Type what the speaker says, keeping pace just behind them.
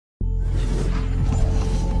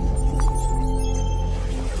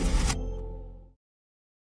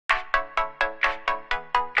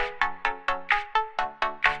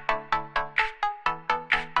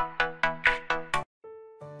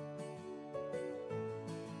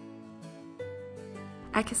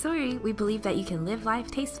At Cosori, we believe that you can live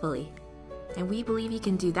life tastefully. And we believe you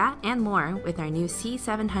can do that and more with our new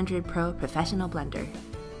C700 Pro Professional Blender.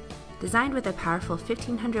 Designed with a powerful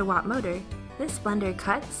 1500 watt motor, this blender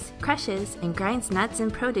cuts, crushes, and grinds nuts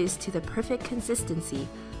and produce to the perfect consistency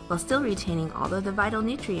while still retaining all of the vital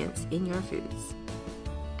nutrients in your foods.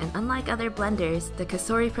 And unlike other blenders, the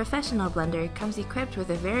Cosori Professional Blender comes equipped with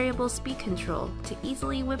a variable speed control to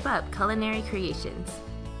easily whip up culinary creations.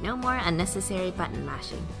 No more unnecessary button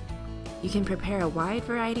mashing. You can prepare a wide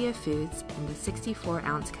variety of foods in the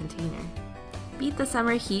 64-ounce container. Beat the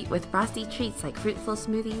summer heat with frosty treats like fruitful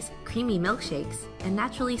smoothies, creamy milkshakes, and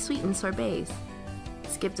naturally sweetened sorbets.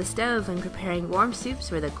 Skip the stove when preparing warm soups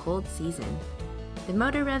for the cold season. The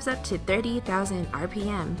motor revs up to 30,000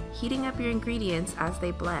 RPM, heating up your ingredients as they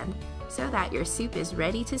blend, so that your soup is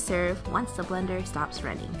ready to serve once the blender stops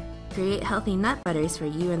running. Create healthy nut butters for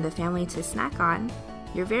you and the family to snack on,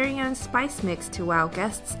 your very own spice mix to wow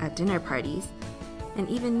guests at dinner parties, and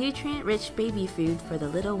even nutrient-rich baby food for the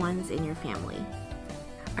little ones in your family.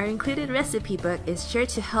 Our included recipe book is sure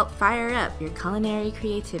to help fire up your culinary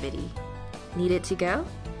creativity. Need it to go?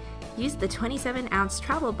 Use the 27-ounce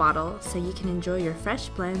travel bottle so you can enjoy your fresh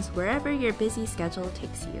blends wherever your busy schedule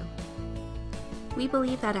takes you. We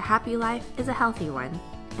believe that a happy life is a healthy one,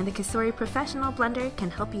 and the Cosori Professional Blender can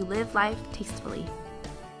help you live life tastefully.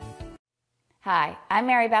 Hi, I'm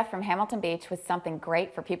Mary Beth from Hamilton Beach with something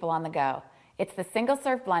great for people on the go. It's the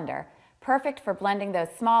single-serve blender, perfect for blending those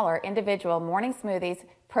smaller individual morning smoothies,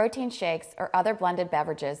 protein shakes, or other blended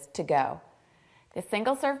beverages to go. The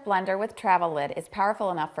single-serve blender with travel lid is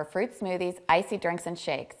powerful enough for fruit smoothies, icy drinks, and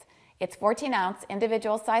shakes. Its 14-ounce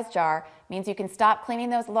individual-sized jar means you can stop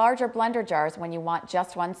cleaning those larger blender jars when you want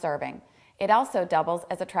just one serving. It also doubles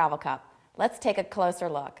as a travel cup. Let's take a closer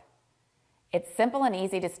look. It's simple and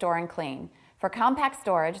easy to store and clean. For compact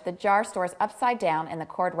storage, the jar stores upside down and the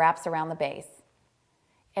cord wraps around the base.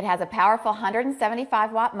 It has a powerful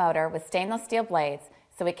 175-watt motor with stainless steel blades,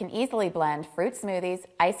 so it can easily blend fruit smoothies,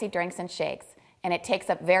 icy drinks, and shakes, and it takes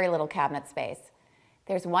up very little cabinet space.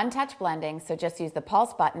 There's one-touch blending, so just use the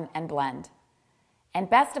pulse button and blend.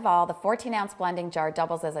 And best of all, the 14-ounce blending jar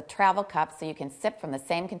doubles as a travel cup so you can sip from the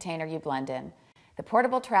same container you blend in. The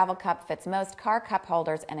portable travel cup fits most car cup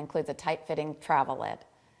holders and includes a tight-fitting travel lid.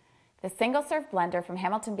 The single-serve blender from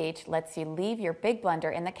Hamilton Beach lets you leave your big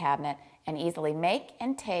blender in the cabinet and easily make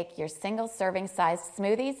and take your single-serving sized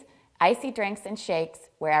smoothies, icy drinks, and shakes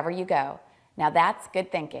wherever you go. Now that's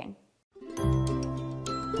good thinking.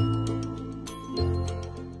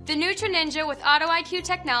 The NutriNinja with AutoIQ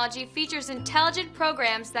technology features intelligent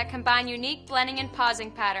programs that combine unique blending and pausing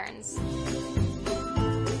patterns.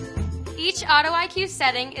 Each AutoIQ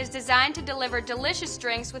setting is designed to deliver delicious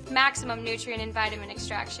drinks with maximum nutrient and vitamin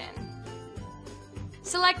extraction.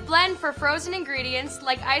 Select Blend for frozen ingredients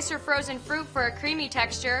like ice or frozen fruit for a creamy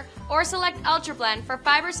texture, or select Ultra Blend for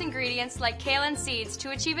fibrous ingredients like kale and seeds to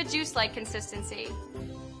achieve a juice-like consistency.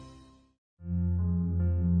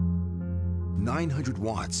 900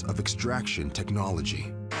 watts of extraction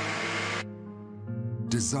technology.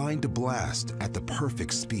 Designed to blast at the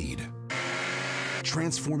perfect speed.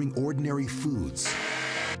 Transforming ordinary foods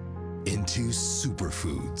into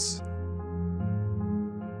superfoods.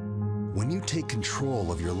 When you take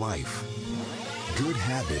control of your life, good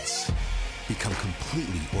habits become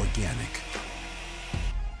completely organic.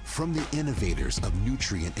 From the innovators of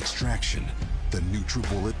nutrient extraction, the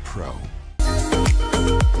NutriBullet Pro.